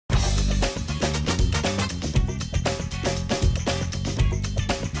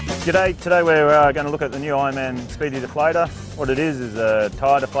G'day, today we're going to look at the new Ironman Speedy Deflator. What it is a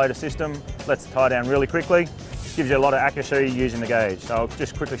tyre deflator system. Lets the tyre down really quickly. Gives you a lot of accuracy using the gauge. So I'll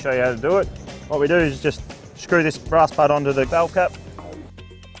just quickly show you how to do it. What we do is just screw this brass butt onto the valve cap.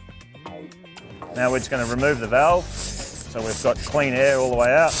 Now we're just going to remove the valve. So we've got clean air all the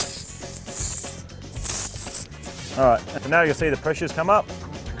way out. Alright, so now you'll see the pressures come up.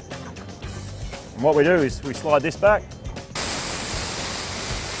 And what we do is we slide this back.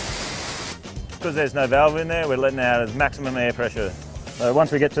 Because there's no valve in there, we're letting out as maximum air pressure. So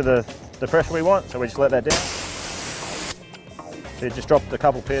once we get to the pressure we want, so we just let that down. So it just dropped a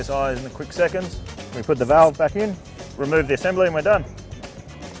couple PSI in a quick seconds. We put the valve back in, remove the assembly and we're done.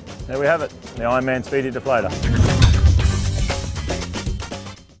 There we have it, the Ironman Speedy Deflator.